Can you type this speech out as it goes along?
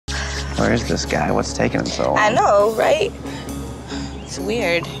Where is this guy? What's taking him so long? I know, right? It's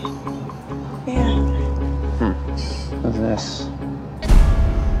weird. Yeah. What's this?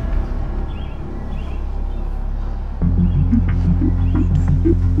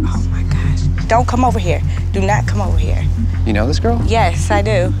 Oh my gosh. Don't come over here. Do not come over here. You know this girl? Yes, I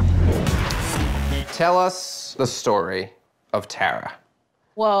do. Tell us the story of Tara.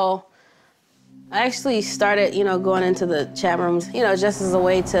 Well, I actually started, going into the chat rooms, just as a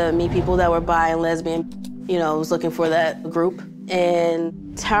way to meet people that were bi and lesbian. I was looking for that group.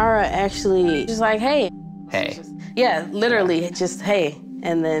 And Tara actually just like, hey. Hey. Yeah, literally, just hey.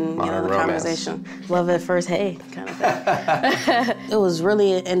 And then, Modern the romance. Conversation. Love at first hey kind of thing. It was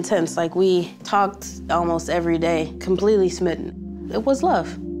really intense. Like, we talked almost every day, completely smitten. It was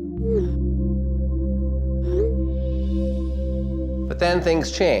love. But then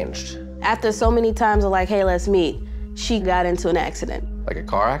things changed. After so many times of like, hey, let's meet, she got into an accident. Like a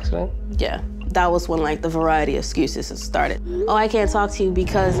car accident? Yeah. That was when the variety of excuses started. Oh, I can't talk to you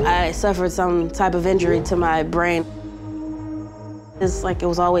because I suffered some type of injury to my brain. It's like it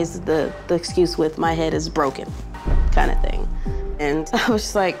was always the excuse with my head is broken kind of thing. And I was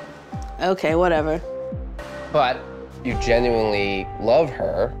just like, okay, whatever. But you genuinely love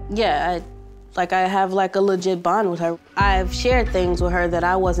her. Yeah, I have a legit bond with her. I've shared things with her that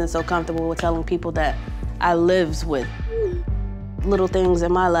I wasn't so comfortable with telling people that I lives with. Little things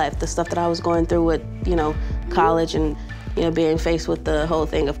in my life, the stuff that I was going through with, college and, being faced with the whole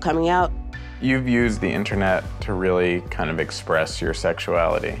thing of coming out. You've used the internet to really kind of express your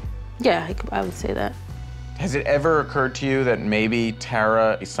sexuality. Yeah, I would say that. Has it ever occurred to you that maybe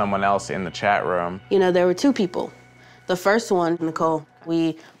Tara is someone else in the chat room? There were two people. The first one, Nicole,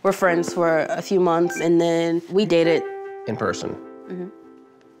 we were friends for a few months and then we dated. In person? Mm-hmm.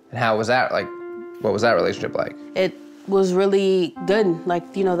 And how was that? What was that relationship like? It was really good,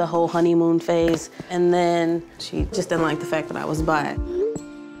 the whole honeymoon phase. And then she just didn't like the fact that I was bi.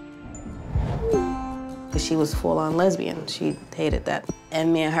 Because she was full-on lesbian. She hated that.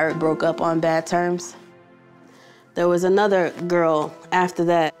 And me and her broke up on bad terms. There was another girl after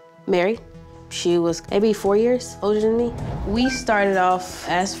that, Mary. She was maybe 4 years older than me. We started off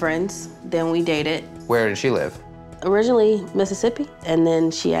as friends, then we dated. Where did she live? Originally Mississippi, and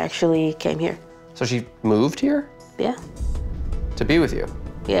then she actually came here. So she moved here? Yeah. To be with you?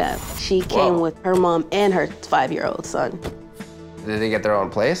 Yeah, she came with her mom and her 5-year-old son. Did they get their own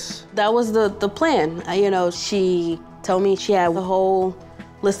place? That was the plan. She told me she had a whole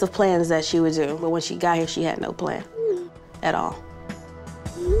list of plans that she would do, but when she got here, she had no plan at all.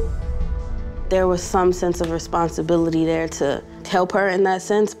 There was some sense of responsibility there to help her in that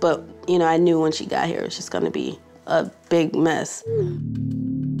sense, but I knew when she got here, it was just gonna be a big mess.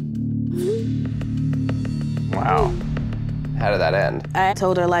 Wow. How did that end? I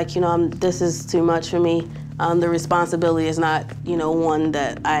told her, this is too much for me. The responsibility is not, one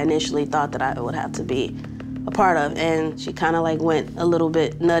that I initially thought that I would have to be a part of. And she kind of went a little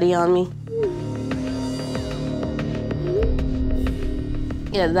bit nutty on me.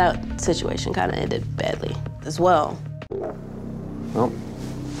 Yeah, that situation kind of ended badly as well. Oh,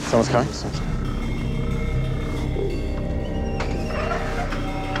 someone's coming.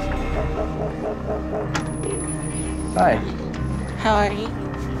 Hi. How are you?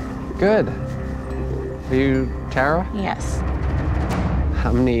 Good. Are you Tara? Yes.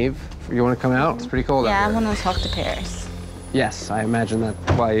 I'm Neve. You want to come out? It's pretty cold Yeah, out I here. want to talk to Paris. Yes, I imagine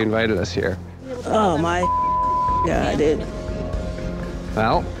that's why you invited us here. Oh my God, dude.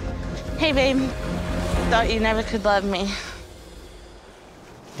 Well? Hey, babe. Thought you never could love me.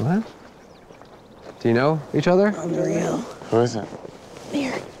 What? Do you know each other? Unreal. Who is it?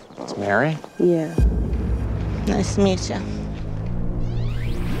 Mary. It's Mary? Yeah. Nice to meet you.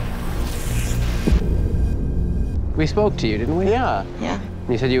 We spoke to you, didn't we? Yeah. Yeah.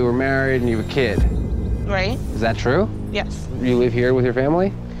 You said you were married and you have a kid. Right? Is that true? Yes, You live here with your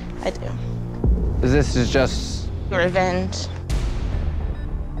family? I do. This is just... Revenge.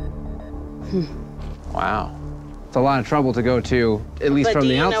 Wow. It's a lot of trouble to go to, at least But from do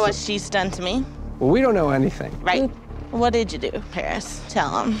the you outside. know what she's done to me? Well, we don't know anything. Right. What did you do, Paris?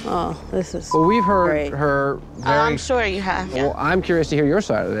 Tell him. Oh, this is Well, we've heard great. her very... I'm sure you have. Well, I'm curious to hear your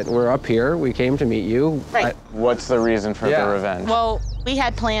side of it. We're up here. We came to meet you. Right. What's the reason for Yeah. the revenge? Well, we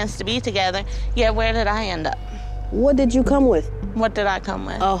had plans to be together. Yeah, where did I end up? What did you come with? What did I come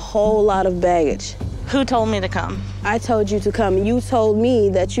with? A whole lot of baggage. Who told me to come? I told you to come. You told me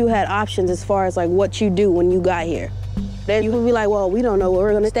that you had options as far as what you do when you got here. Then you would be like, well, we don't know where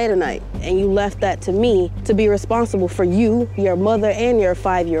we're gonna stay tonight. And you left that to me to be responsible for you, your mother, and your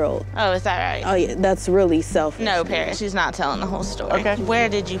 5-year-old. Oh, is that right? Oh yeah, that's really selfish. No, Paris, she's not telling the whole story. Okay. Where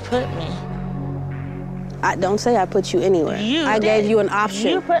did you put me? I don't say I put you anywhere. I gave you an option.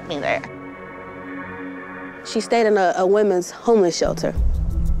 You put me there. She stayed in a women's homeless shelter.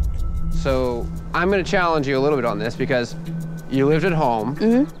 So I'm gonna challenge you a little bit on this because you lived at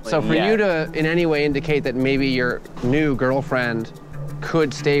home. So for you to in any way indicate that maybe your new girlfriend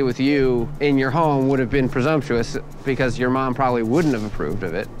could stay with you in your home would have been presumptuous because your mom probably wouldn't have approved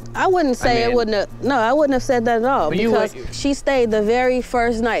of it. I wouldn't say it wouldn't have, no, I wouldn't have said that at all because she stayed the very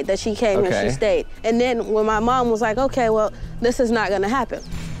first night that she came here, she stayed. And then when my mom was like, okay, well, this is not gonna happen.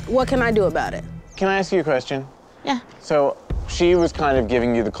 What can I do about it? Can I ask you a question? Yeah. So she was kind of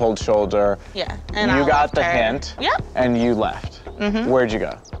giving you the cold shoulder. Yeah. And you I got left the her. hint. Yep. And you left. Where'd you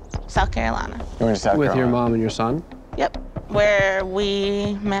go? South Carolina. You went to South Carolina. With your mom and your son? Yep. Where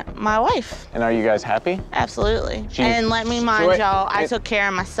we met my wife. And are you guys happy? Absolutely. And let me mind y'all, I took care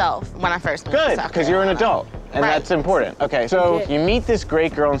of myself when I first moved to South Carolina. Good, because you're an adult. And that's important. Okay, so you meet this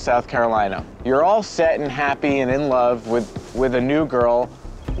great girl in South Carolina. You're all set and happy and in love with a new girl.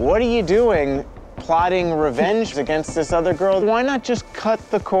 What are you doing plotting revenge against this other girl? Why not just cut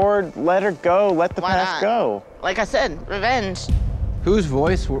the cord, let her go, let the past go? Like I said, revenge. Whose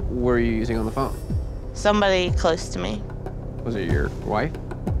voice were you using on the phone? Somebody close to me. Was it your wife?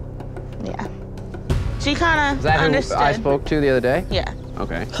 Yeah. She kind Is of that understood. who I spoke to the other day? Yeah.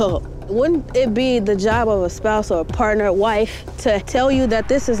 Okay. Wouldn't it be the job of a spouse or a partner, wife, to tell you that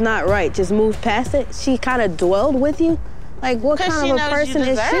this is not right, just move past it? She kind of dwelled with you? Like, what kind of a person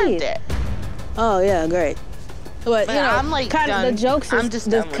is she? It. Oh, yeah, great. But you know, I'm like kind of the jokes is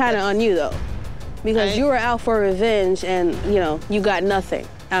just kind of on you, though. Because you were out for revenge and, you know, you got nothing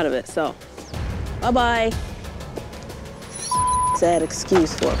out of it, so. Bye-bye. Sad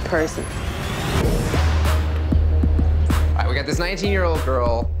excuse for a person. All right, we got this 19-year-old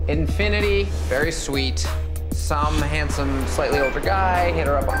girl, Infinity, very sweet. Some handsome, slightly older guy hit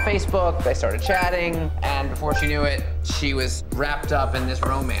her up on Facebook. They started chatting, and before she knew it, she was wrapped up in this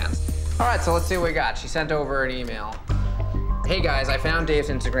romance. All right, so let's see what we got. She sent over an email. Hey guys, I found Dave's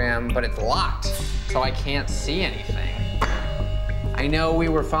Instagram, but it's locked, so I can't see anything. I know we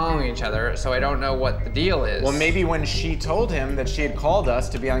were following each other, so I don't know what the deal is. Well, maybe when she told him that she had called us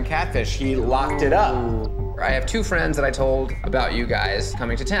to be on Catfish, he locked it up. I have two friends that I told about you guys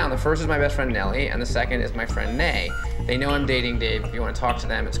coming to town. The first is my best friend Nellie, and the second is my friend Nay. They know I'm dating Dave. If you want to talk to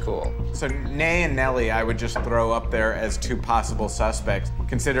them, it's cool. So Nay and Nellie, I would just throw up there as two possible suspects,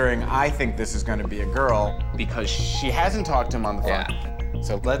 considering I think this is going to be a girl because she hasn't talked to him on the phone. Yeah.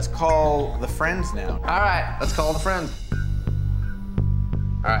 So let's call the friends now. All right, let's call the friends.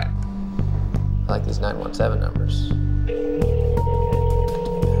 All right. I like these 917 numbers.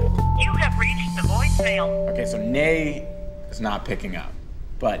 You have reached the voicemail. Okay, so Nay is not picking up,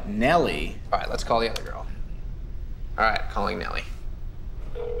 but Nellie. All right, let's call the other girl. All right, calling Nellie.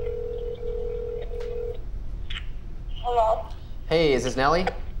 Hello? Hey, is this Nellie?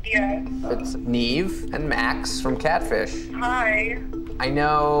 Yes. It's Neve and Max from Catfish. Hi. I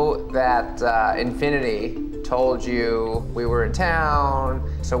know that Infinity told you we were in town,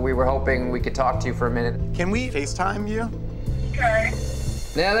 so we were hoping we could talk to you for a minute. Can we FaceTime you? Okay.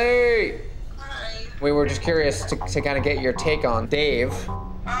 Nellie! Hi. We were just curious to kind of get your take on Dave.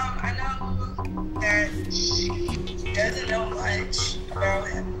 I know that she doesn't know much about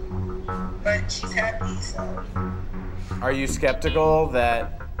him, but she's happy, so. Are you skeptical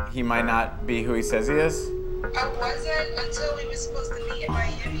that he might not be who he says he is? I wasn't until we were supposed to meet in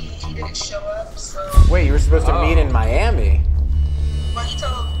Miami. He didn't show up, so. Wait, you were supposed to meet in Miami? Well, he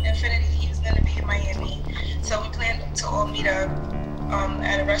told Infinity he was going to be in Miami, so we planned to all meet up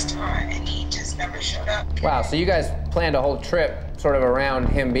at a restaurant, and he just never showed up. Wow, so you guys planned a whole trip sort of around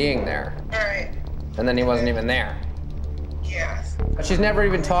him being there, All right. and then he wasn't even there. Yeah. But she's never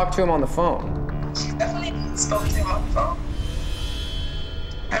even talked to him on the phone. She definitely spoke to him on the phone.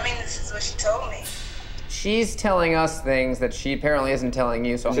 I mean, this is what she told me. She's telling us things that she apparently isn't telling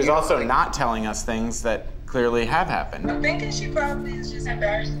you, so She's also not telling us things that clearly have happened. I'm thinking she probably is just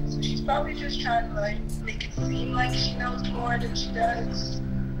embarrassed. So she's probably just trying to like make it seem like she knows more than she does.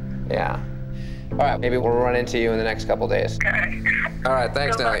 Yeah. All right, maybe we'll run into you in the next couple days. Okay. All right,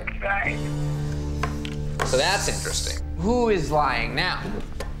 thanks, Good Nellie. luck, bye. So that's interesting. Who is lying now?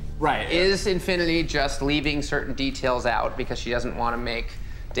 Right. Is Infinity just leaving certain details out because she doesn't want to make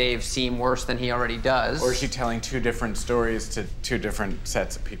Dave seem worse than he already does? Or is she telling two different stories to two different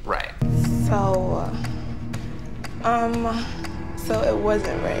sets of people? Right. So it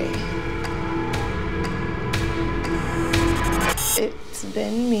wasn't Ray. It's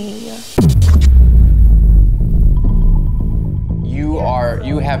been me.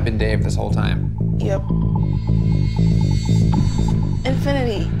 You have been Dave this whole time. Yep.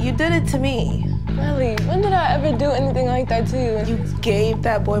 Infinity, you did it to me. Really? When did I ever do anything like that to you? You gave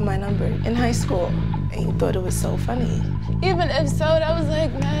that boy my number in high school, and you thought it was so funny. Even if so, that was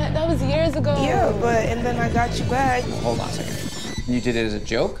like, man, that was years ago. Yeah, and then I got you back. Well, hold on a second. You did it as a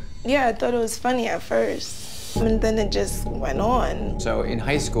joke? Yeah, I thought it was funny at first. And then it just went on. So in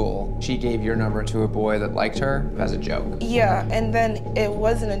high school, she gave your number to a boy that liked her as a joke? Yeah, and then it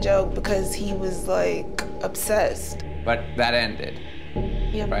wasn't a joke because he was like obsessed. But that ended,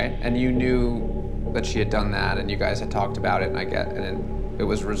 right? And you knew that she had done that and you guys had talked about it and it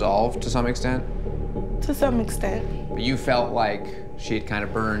was resolved to some extent? To some extent. But you felt like she had kind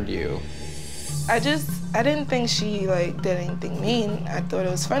of burned you. I didn't think she like did anything mean. I thought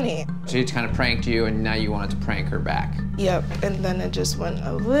it was funny. She kind of pranked you and now you wanted to prank her back. Yep, and then it just went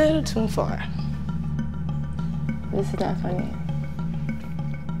a little too far. This is not funny.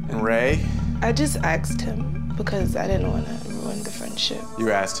 And Ray? I just asked him because I didn't want to ruin the friendship.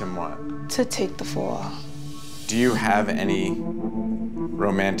 You asked him what? To take the fall. Do you have any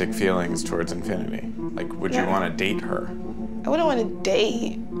romantic feelings towards Infinity? Like, would you want to date her? I wouldn't want to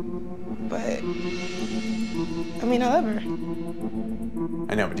date, but I mean, I love her.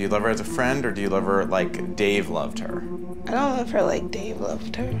 I know, but do you love her as a friend or do you love her like Dave loved her? I don't love her like Dave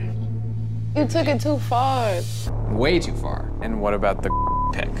loved her. You took it too far. Way too far. And what about the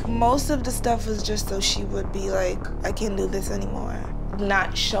pic? Most of the stuff was just so she would be like, I can't do this anymore.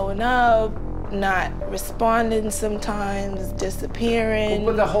 Not showing up, not responding sometimes, disappearing.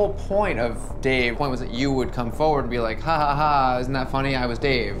 But the whole point of Dave, was that you would come forward and be like, ha ha ha, isn't that funny? I was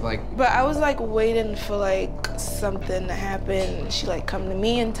Dave. Like. But I was like waiting for like something to happen. She like come to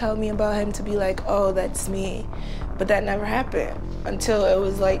me and tell me about him to be like, oh, that's me. But that never happened until it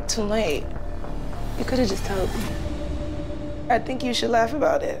was like too late. You could have just told me. I think you should laugh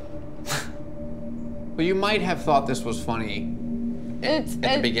about it. Well, you might have thought this was funny. At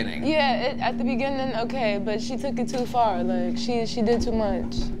the beginning. Yeah, at the beginning, okay, but she took it too far. Like, she did too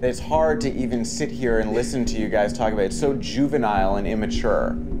much. It's hard to even sit here and listen to you guys talk about it. It's so juvenile and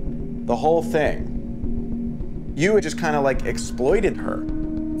immature. The whole thing. You had just kind of like exploited her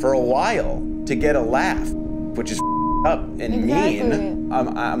for a while to get a laugh, which is up and mean.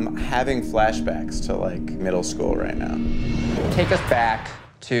 I'm having flashbacks to like middle school right now. Take us back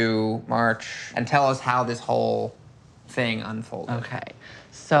to March and tell us how this whole thing unfolded. Okay,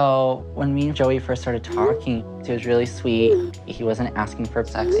 so when me and Joey first started talking, he was really sweet. He wasn't asking for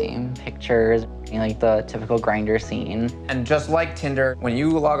sexy pictures, like the typical Grindr scene. And just like Tinder, when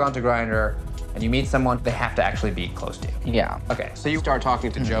you log on to Grindr and you meet someone, they have to actually be close to you. Yeah. Okay, so you start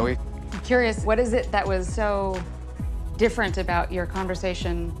talking to Joey. I'm curious, what is it that was so different about your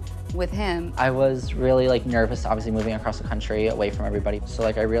conversation with him? I was really like nervous, obviously moving across the country away from everybody. So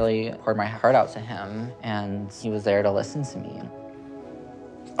like I really poured my heart out to him and he was there to listen to me.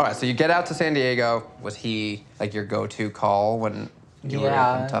 All right, so you get out to San Diego. Was he like your go-to call when you were in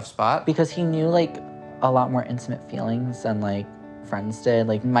a tough spot? Because he knew like a lot more intimate feelings than like friends did.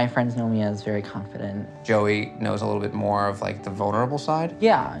 Like my friends know me as very confident. Joey knows a little bit more of like the vulnerable side?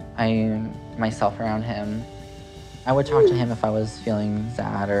 Yeah, I'm myself around him. I would talk to him if I was feeling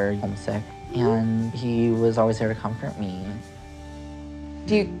sad or homesick, and he was always there to comfort me.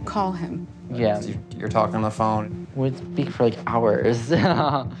 Do you call him? Yeah. You're talking on the phone? We'd speak for like hours.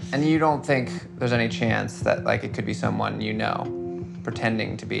 And you don't think there's any chance that like it could be someone you know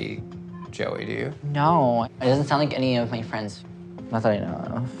pretending to be Joey, do you? No, it doesn't sound like any of my friends, not that I know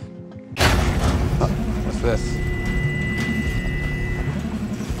of. What's this?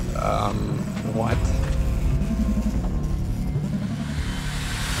 What?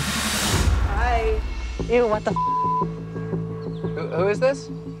 Hi. Ew, what the Who is this?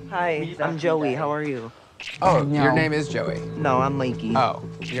 Hi, I'm Joey. How are you? Oh, your name is Joey? No, I'm Mikey. Oh,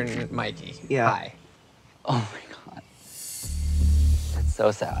 you're Mikey. Yeah. Hi. Oh my God. That's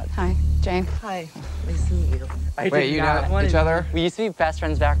so sad. Hi, Jane. Hi. Nice to meet you. Wait, you know each other? We used to be best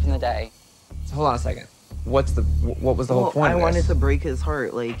friends back in the day. So hold on a second. What was the whole point I of this? wanted to break his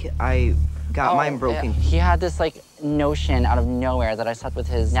heart. Like, I got mine broken. Yeah. He had this like notion out of nowhere that I slept with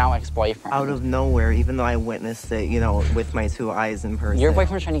his now ex-boyfriend. Out of nowhere, even though I witnessed it, you know, with my 2 eyes in person. Your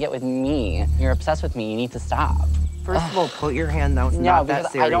boyfriend was trying to get with me. You're obsessed with me. You need to stop. First of all, put your hand down. It's No, not because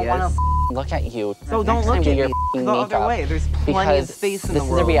that serious. I don't want to look at you. So don't look at me. The other way. There's plenty of space in the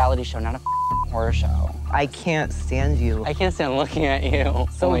world. This is a reality show, not a horror show. I can't stand you. I can't stand looking at you.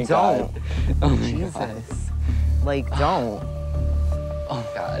 So oh my don't. God. Oh my Jesus. God. Like, don't.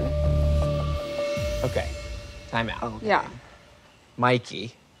 Oh God. Okay. Time out. Okay. Yeah.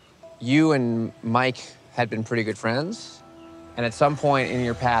 Mikey, you and Mike had been pretty good friends, and at some point in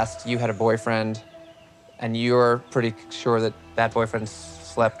your past, you had a boyfriend, and you're pretty sure that that boyfriend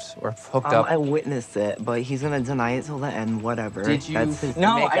slept or hooked up. I witnessed it, but he's gonna deny it till the end, whatever. Did you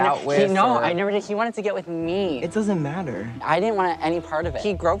make out with? No, I never did. He wanted to get with me. It doesn't matter. I didn't want any part of it.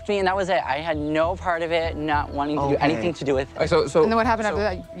 He groped me and that was it. I had no part of it, not wanting to do anything to do with it. So and then what happened after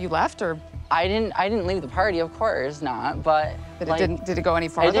that? You left, or? I didn't leave the party, of course not, but like, did it go any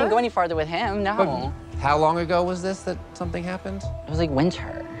farther? I didn't go any farther with him, no. But how long ago was this that something happened? It was like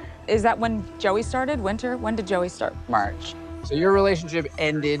winter. Is that when Joey started? Winter? When did Joey start? March. So your relationship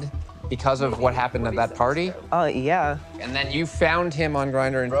ended because of what happened at that party? Yeah. And then you found him on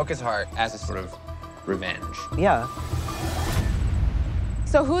Grindr and broke his heart as a sort of revenge. Yeah.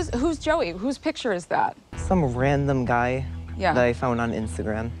 So who's Joey? Whose picture is that? Some random guy that I found on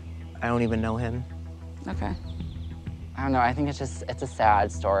Instagram. I don't even know him. Okay. I don't know, I think it's a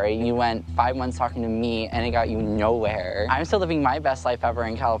sad story. You went 5 months talking to me and it got you nowhere. I'm still living my best life ever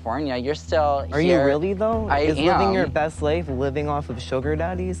in California. You're still here. Are you really though? Is living your best life living off of sugar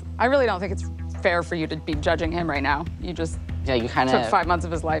daddies? I really don't think it's fair for you to be judging him right now. You just you kind took 5 months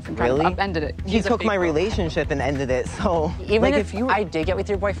of his life and kind of upended it. He took my relationship and ended it, so. Even like, if I did get with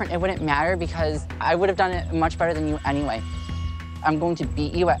your boyfriend, it wouldn't matter because I would have done it much better than you anyway. I'm going to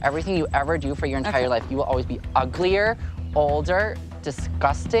beat you at everything you ever do for your entire life. You will always be uglier, older,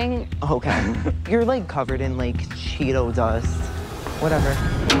 disgusting. Okay. You're like covered in like Cheeto dust. Whatever.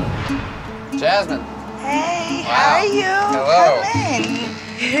 Jasmine. Hey, wow. How are you? Hello.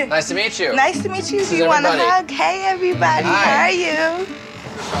 Come in. Nice to meet you. Nice to meet you. This Do you want a hug? Hey, everybody. Hi. How are you?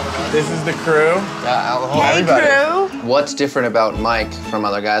 This is the crew. Hey, everybody. crew. What's different about Mike from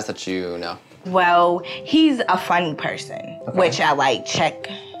other guys that you know? Well, he's a funny person, which I like check.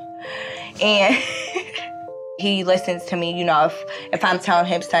 And he listens to me, you know, if I'm telling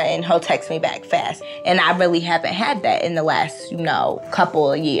him something, he'll text me back fast. And I really haven't had that in the last, you know,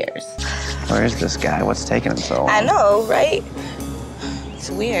 couple of years. Where is this guy? What's taking him so long? I know, right?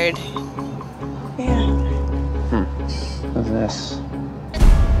 It's weird. Yeah. What's this?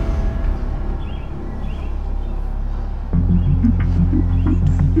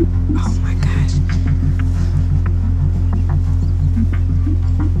 Oh my gosh.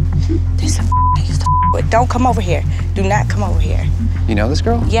 This a I used to with. Don't come over here. Do not come over here. You know this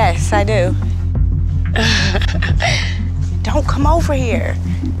girl? Yes, I do. Don't come over here.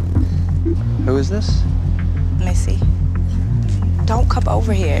 Who is this? Missy. Don't come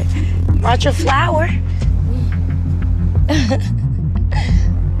over here. Brought your flower.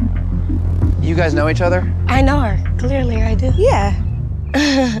 You guys know each other? I know her. Clearly, I do. Yeah.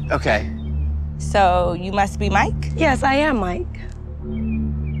 Okay. So, you must be Mike? Yes, I am Mike.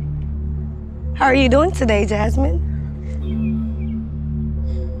 How are you doing today, Jasmine?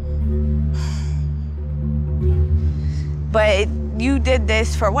 But you did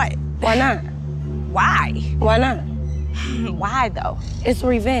this for what? Why not? Why? Why not? Why, though? It's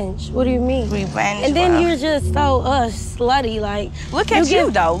revenge. What do you mean? Revenge. And then you're just so slutty, like. Look at you,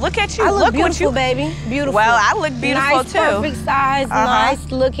 though. Look at you. I look what beautiful, you... baby. Beautiful. Well, I look beautiful, nice, too. Perfect size,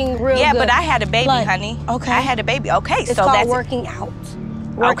 nice looking, real yeah, good. but I had a baby, But- honey. Okay. I had a baby. Okay, It's so called that's... working out.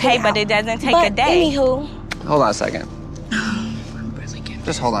 Okay, Working but out. it doesn't take But a day. Anywho. Hold on a second.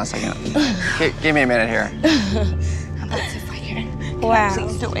 Just hold on a second. Give me a minute here. I'm about to fight her. Wow.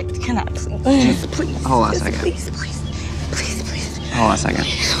 Please do it. Can I please? Please. Hold on a second. Please, please. Please, please. Hold on a second.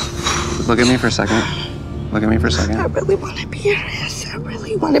 Look at me for a second. Look at me for a second. I really want to be your ass. I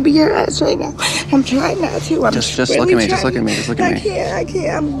really want to be your ass right now. I'm trying not to. I'm Just really look at me. Just trying. look at me. Just look at me. I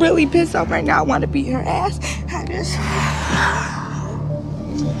can't. I'm really pissed off right now. I want to be your ass. I just...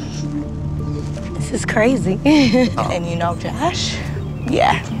 This is crazy. And you know Josh?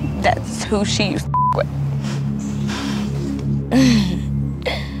 Yeah, that's who she used to with.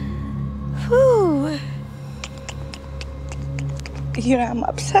 Whew. You know, I'm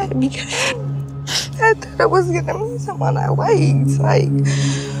upset because I thought I was gonna meet someone I liked. Like,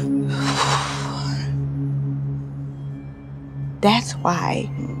 that's why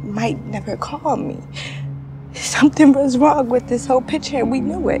Mike never called me. Something was wrong with this whole picture and we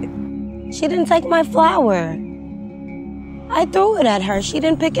knew it. She didn't take my flower. I threw it at her. She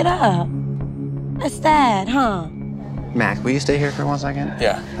didn't pick it up. That's sad, huh? Mac, will you stay here for 1 second?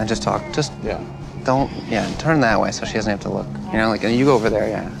 Yeah. And just talk. Just turn that way so she doesn't have to look. You know, like, and you go over there,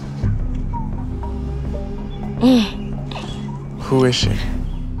 yeah. Who is she?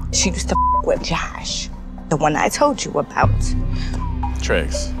 She used to with Josh, the one I told you about.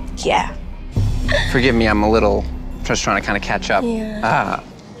 Tricks. Yeah. Forgive me, I'm a little just trying to kind of catch up. Yeah.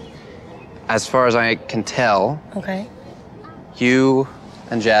 As far as I can tell, Okay. You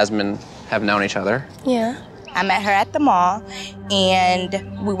and Jasmine have known each other. Yeah. I met her at the mall,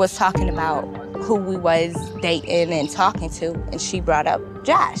 and we was talking about who we was dating and talking to, and she brought up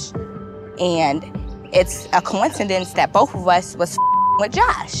Josh. And it's a coincidence that both of us was with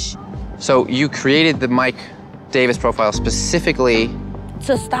Josh. So you created the Mike Davis profile specifically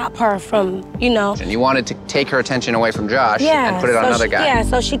to stop her from, you know. And you wanted to take her attention away from Josh and put it on another guy. Yeah,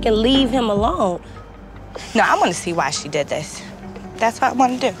 so she can leave him alone. No, I want to see why she did this. That's what I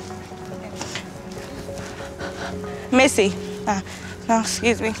want to do. Missy, no,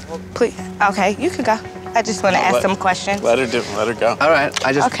 excuse me, please. Okay, you can go. I just want to ask some questions. Let her go. All right,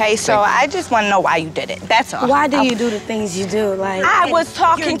 Okay, so I just want to know why you did it. That's all. Why do you do the things you do? Like I was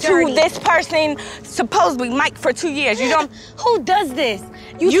talking to this person, supposedly Mike, for 2 years. You don't. Who does this?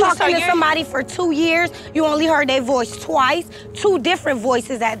 You talking to somebody for 2 years? You only heard their voice twice, 2 different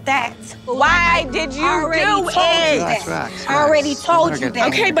voices at that. Why did you do it? I already told you that.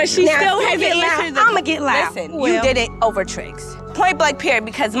 Okay, but she still hasn't answered. I'ma get loud. Listen, you did it over Triggs. Point blank period,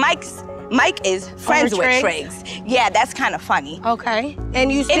 because Mike is friends with Triggs. Yeah, that's kind of funny. Okay.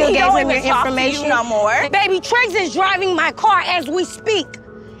 And you still gave him your information? No more. Baby, Triggs is driving my car as we speak.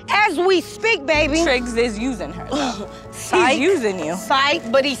 As we speak, baby. Triggs is using her, though. He's using you. Psych,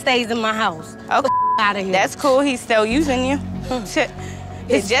 but he stays in my house. Okay. Out of here. That's cool. He's still using you.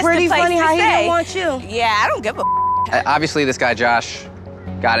 It's just pretty funny how he don't want you. Yeah, I don't give a Obviously, this guy, Josh,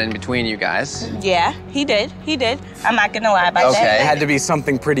 got in between you guys. Yeah, he did. He did. I'm not gonna lie about that. It had to be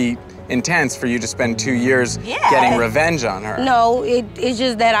something pretty intense for you to spend 2 years getting revenge on her. No, it's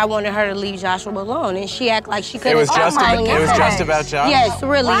just that I wanted her to leave Joshua alone, and she acted like she couldn't. It was just about Josh? Yes,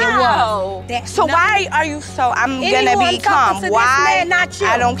 really, it was. So why are you so? I'm gonna be calm. Why? Not you.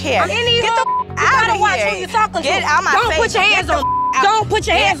 I don't care. Get the out of here. Who you talking Get to. out my Don't face. put your hands on me. Don't put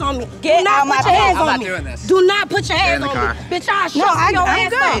your hands on me. Get out my face. I'm not doing this. Do not put your hands in the on car. me. Bitch, I'll show you your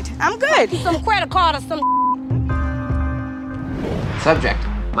I'm ass good. up. I'm good. Some credit card or some. Subject: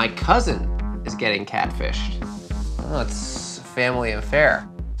 my cousin is getting catfished. Oh, it's a family affair.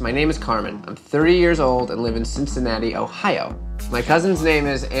 My name is Carmen. I'm 30 years old and live in Cincinnati, Ohio. My cousin's name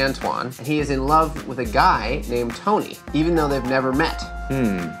is Antoine, and he is in love with a guy named Tony, even though they've never met.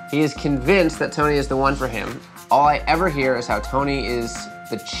 He is convinced that Tony is the one for him. All I ever hear is how Tony is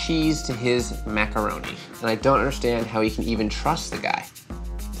the cheese to his macaroni, and I don't understand how he can even trust the guy.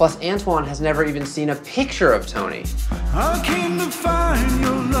 Plus, Antoine has never even seen a picture of Tony. I came to find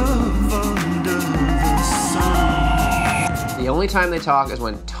your love under the sun. The only time they talk is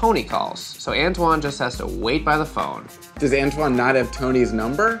when Tony calls, so Antoine just has to wait by the phone. Does Antoine not have Tony's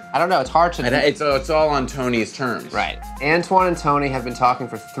number? I don't know, it's hard to... It's all on Tony's terms. Right. Antoine and Tony have been talking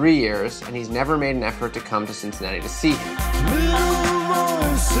for 3 years, and he's never made an effort to come to Cincinnati to see him.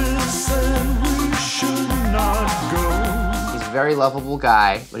 He's a very lovable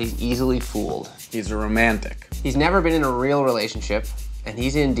guy, but he's easily fooled. He's a romantic. He's never been in a real relationship, and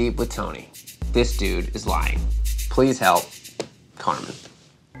he's in deep with Tony. This dude is lying. Please help, Carmen.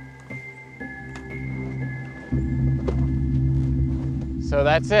 So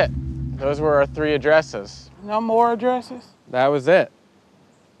that's it. Those were our 3 addresses. No more addresses? That was it.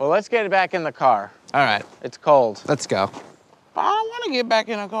 Well, let's get back in the car. All right. It's cold. Let's go. But I don't want to get back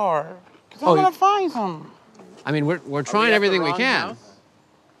in the car, because I'm going to find something. I mean, we're trying everything we can.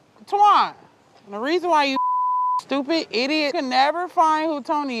 Twan, the reason why you stupid idiot can never find who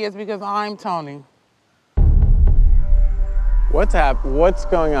Tony is because I'm Tony. What's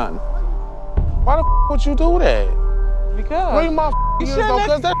going on? Why the would you do that? Because. Bring my years though,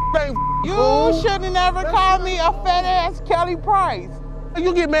 because that ain't cool. You should have never called me a fat ass Kelly Price.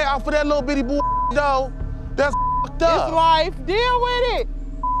 You get mad out for that little bitty though. That's fucked up. It's life. Deal with it.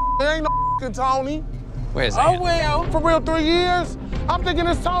 It ain't no Tony. Wait a second. Oh well. For real, 3 years? I'm thinking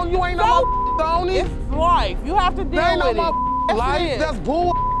it's Tony. You ain't no Tony. It's life. You have to deal with it. That's life. That's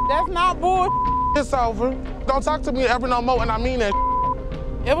bull. That's not bull. It's over. Don't talk to me ever no more, and I mean that.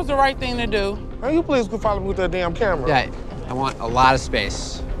 It was the right thing to do. Can you please follow me with that damn camera? Yeah, I want a lot of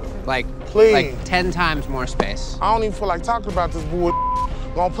space. Please. Like 10 times more space. I don't even feel like talking about this bull.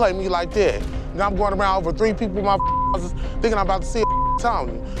 Gonna play me like that. And I'm going around over 3 people in my houses thinking I'm about to see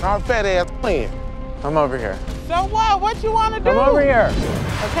Tony. And our fat ass playing. Come over here. So what? What you want to do? Come over here.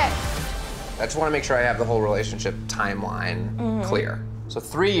 Okay. I just want to make sure I have the whole relationship timeline clear. So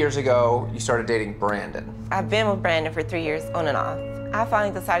 3 years ago, you started dating Brandon. I've been with Brandon for 3 years, on and off. I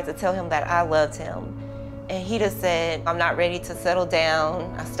finally decided to tell him that I loved him. And he just said, I'm not ready to settle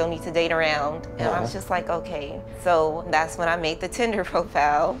down. I still need to date around. And I was just like, okay. So that's when I made the Tinder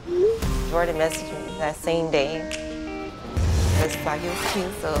profile. Jordan messaged me that same day. just thought he was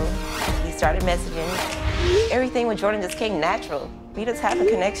cute, so he started messaging. Everything with Jordan just came natural. We just have a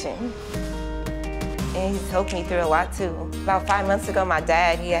connection. And he's helped me through a lot too. About 5 months ago, my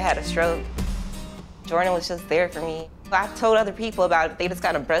dad, he had a stroke. Jordan was just there for me. I told other people about it, they just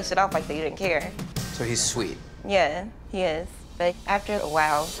kind of brushed it off like they didn't care. So he's sweet. Yeah, he is. But after a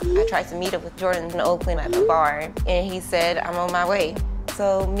while, I tried to meet up with Jordan in Oakland at the bar, and he said, I'm on my way.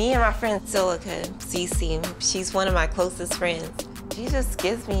 So me and my friend Silica, Cece, she's one of my closest friends. She just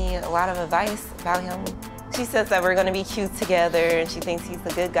gives me a lot of advice about him. She says that we're gonna be cute together, and she thinks he's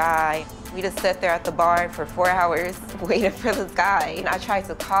a good guy. We just sat there at the bar for 4 hours waiting for this guy. And I tried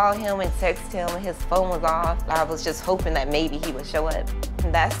to call him and text him, and his phone was off. I was just hoping that maybe he would show up.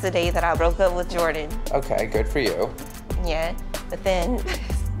 And that's the day that I broke up with Jordan. Okay, good for you. Yeah, but then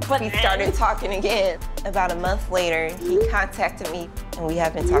we started talking again. About a month later, he contacted me, and we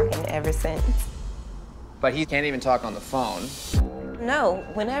have been talking ever since. But he can't even talk on the phone. No,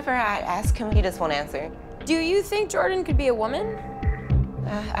 whenever I ask him, he just won't answer. Do you think Jordan could be a woman?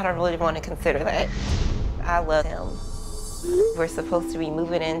 I don't really want to consider that. I love him. We're supposed to be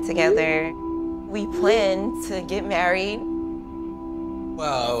moving in together. We plan to get married.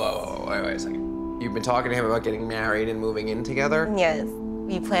 Whoa, wait a second. You've been talking to him about getting married and moving in together? Yes.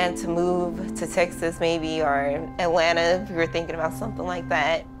 We plan to move to Texas maybe, or Atlanta. We were thinking about something like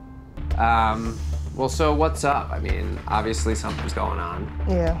that. Well, so what's up? I mean, obviously something's going on.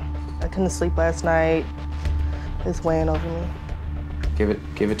 Yeah, I couldn't sleep last night. It's weighing over me.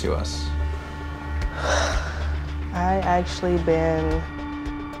 Give it to us. I actually been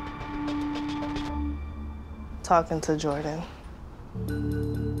talking to Jordan.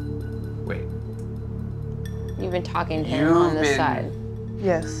 Wait. You've been talking to him on this side?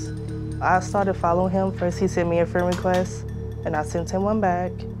 Yes. I started following him. First, he sent me a friend request, and I sent him one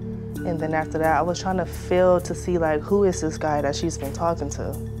back. And then after that, I was trying to feel to see, like, who is this guy that she's been talking to?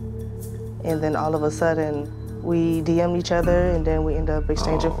 And then all of a sudden, we DM'd each other, and then we ended up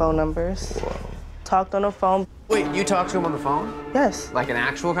exchanging phone numbers. Whoa. Talked on the phone. Wait, you talked to him on the phone? Yes. Like an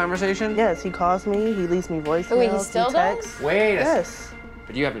actual conversation? Yes, he calls me, he leaves me voicemails, wait, he still texts. Wait a Yes. second.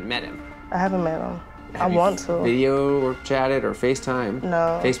 But you haven't met him? I haven't met him. Have I want to. Video or chatted or FaceTime?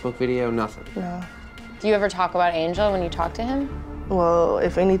 No. Facebook video, nothing? No. Do you ever talk about Angel when you talk to him? Well,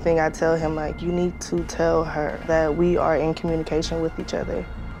 if anything, I tell him, like, you need to tell her that we are in communication with each other.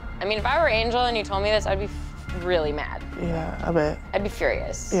 I mean, if I were Angel and you told me this, I'd be really mad. Yeah, I bet. I'd be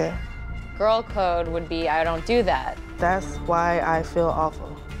furious. Yeah. Girl code would be, I don't do that. That's why I feel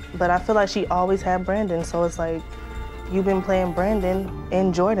awful. But I feel like she always had Brandon, so it's like, you've been playing Brandon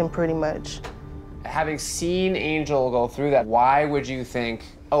and Jordan pretty much. Having seen Angel go through that, why would you think,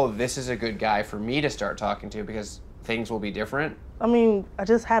 oh, this is a good guy for me to start talking to because things will be different? I mean, I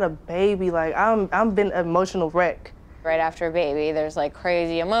just had a baby. Like, I'm been an emotional wreck. Right after a baby, there's like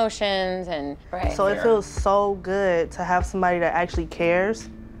crazy emotions and... Right. So it feels so good to have somebody that actually cares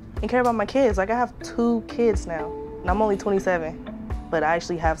and care about my kids. Like, I have 2 kids now, and I'm only 27, but I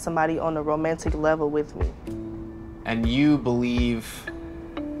actually have somebody on a romantic level with me. And you believe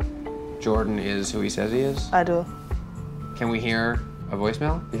Jordan is who he says he is? I do. Can we hear a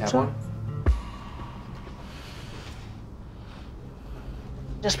voicemail? Do you have Sure. one?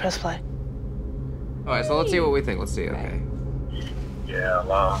 Just press play. All right, so let's see what we think. Let's see, okay. Yeah,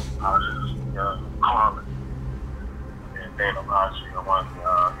 well, I was just calling. And then obviously I wanted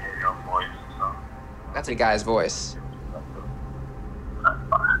to hear your voice. So. That's a guy's voice.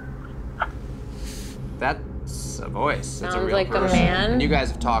 That's a voice. That's a Sounds real like a person. man. And you guys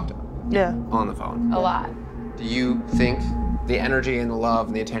have talked on the phone. A lot. Do you think the energy and the love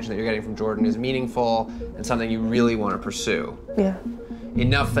and the attention that you're getting from Jordan is meaningful and something you really want to pursue? Yeah.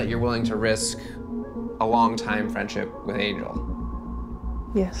 Enough that you're willing to risk a long-time friendship with Angel?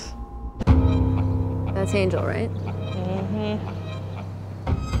 Yes. That's Angel, right? Mm-hmm.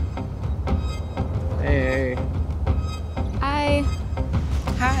 Hey. Hi.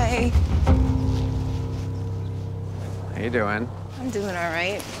 Hi. How you doing? I'm doing all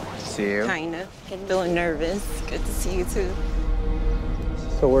right. See you. Kinda. Feeling nervous. Good to see you too.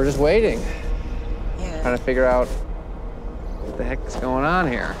 So we're just waiting. Yeah. Trying to figure out what the heck's going on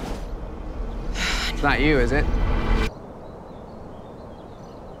here. It's not you, is it?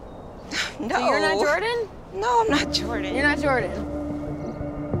 No. So you're not Jordan? No, I'm not Jordan. You're not Jordan.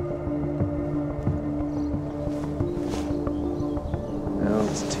 No,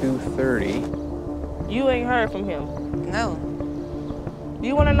 it's 2:30. You ain't heard from him. No. Do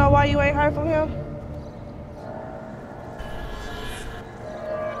you want to know why you ain't heard from him?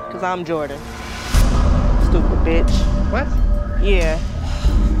 Because I'm Jordan. Stupid bitch. What? Yeah.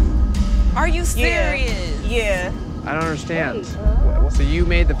 Are you serious? Yeah. I don't understand. So you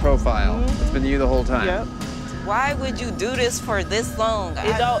made the profile. It's been you the whole time. Yep. Why would you do this for this long?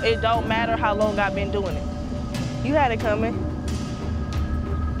 It don't matter how long I've been doing it. You had it coming.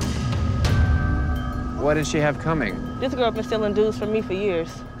 What did she have coming? This girl been stealing dudes from me for years.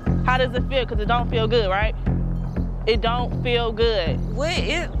 How does it feel? Because it don't feel good, right? It don't feel good. What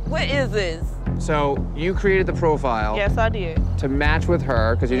is this? So you created the profile. Yes, I did. To match with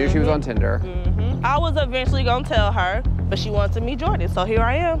her, because you knew she was on Tinder. I was eventually gonna tell her, but she wanted me join it, so here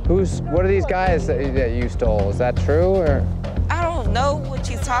I am. What are these guys that you stole? Is that true, or? I don't know what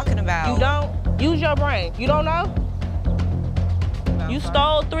she's talking about. You don't? Use your brain. You don't know? You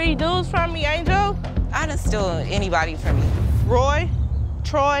stole 3 dudes from me, Angel? I didn't steal anybody from you. Roy,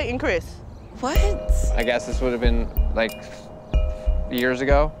 Troy, and Chris. What? I guess this would have been like years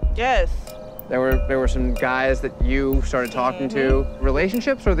ago. Yes. There were some guys that you started talking to.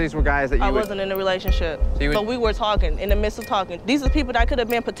 Relationships, or these were guys that you I wasn't in a relationship. So But we were talking, in the midst of talking. These are people that could have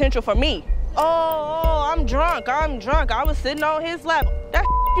been potential for me. Oh, I'm drunk. I was sitting on his lap. That's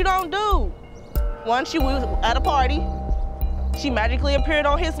you don't do. Once she was at a party, she magically appeared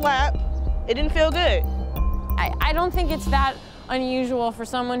on his lap. It didn't feel good. I don't think it's that unusual for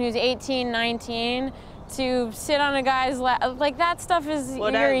someone who's 18, 19 to sit on a guy's lap. Like, that stuff is,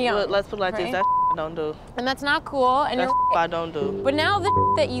 you're young. Well, let's put it like this, right? that's I don't do. And that's not cool, and That's you're I don't do. But now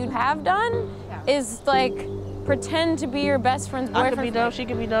the that you have done is, like, pretend to be your best friend's boyfriend. I could be dumb, she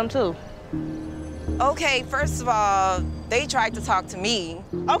could be dumb too. Okay, first of all, they tried to talk to me.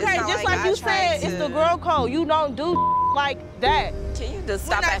 Okay, just like you said, it's the girl code. You don't do like that. Can you just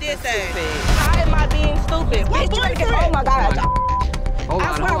stop acting stupid? How am I being stupid? What boyfriend? Oh my God. Hold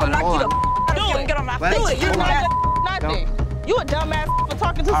on. Do it. Get on my Let's- face. Do it. You're hold on. not nothing. You a dumbass for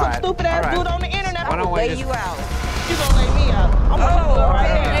talking to All some right, stupid ass all right. dude on the internet. Why don't we Lay just- you out. You gonna lay me out? I'm gonna do it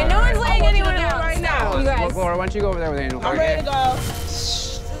right now. And no one's laying anyone out else. right now. You guys. Laura, why don't you go over there with Angel? I'm ready to go.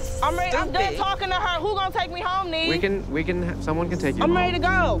 I'm ready. I'm done Stupid. talking to her. Who gonna take me home, Nee? Someone can take you I'm home. ready to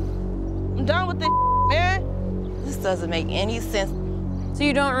go. I'm done with this, man. This doesn't make any sense. So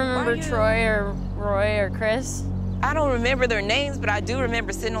you don't remember Troy or Roy or Chris? I don't remember their names, but I do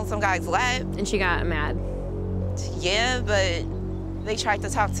remember sitting on some guy's lap. And she got mad. Yeah, but they tried to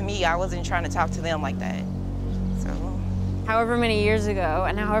talk to me. I wasn't trying to talk to them like that. So. However many years ago,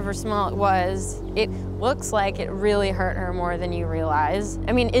 and however small it was, it looks like it really hurt her more than you realize.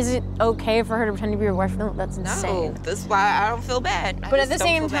 I mean, is it okay for her to pretend to be your boyfriend? That's insane. No, that's why I don't feel bad. But at the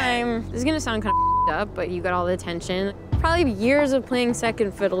same time, this is gonna sound kind of up, but you got all the attention. Probably years of playing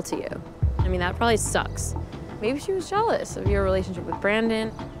second fiddle to you. I mean, that probably sucks. Maybe she was jealous of your relationship with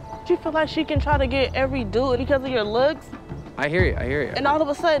Brandon. Do you feel like she can try to get every dude because of your looks? I hear you. And all of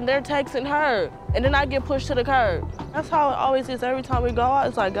a sudden, they're texting her, and then I get pushed to the curb. That's how it always is every time we go out.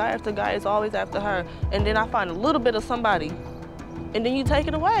 It's like guy after guy is always after her, and then I find a little bit of somebody, and then you take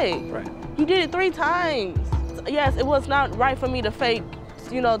it away. Right. You did it 3 times. Yes, it was not right for me to fake,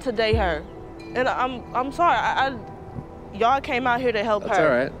 to date her. And I'm sorry. Y'all came out here to help her. That's all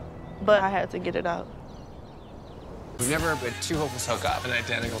right. But I had to get it out. We've never been 2 hopeless hook up. An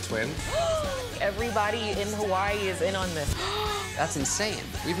identical twin. Everybody in Hawaii is in on this. That's insane.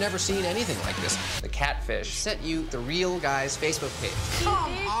 We've never seen anything like this. The Catfish sent you the real guy's Facebook page.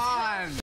 Come on.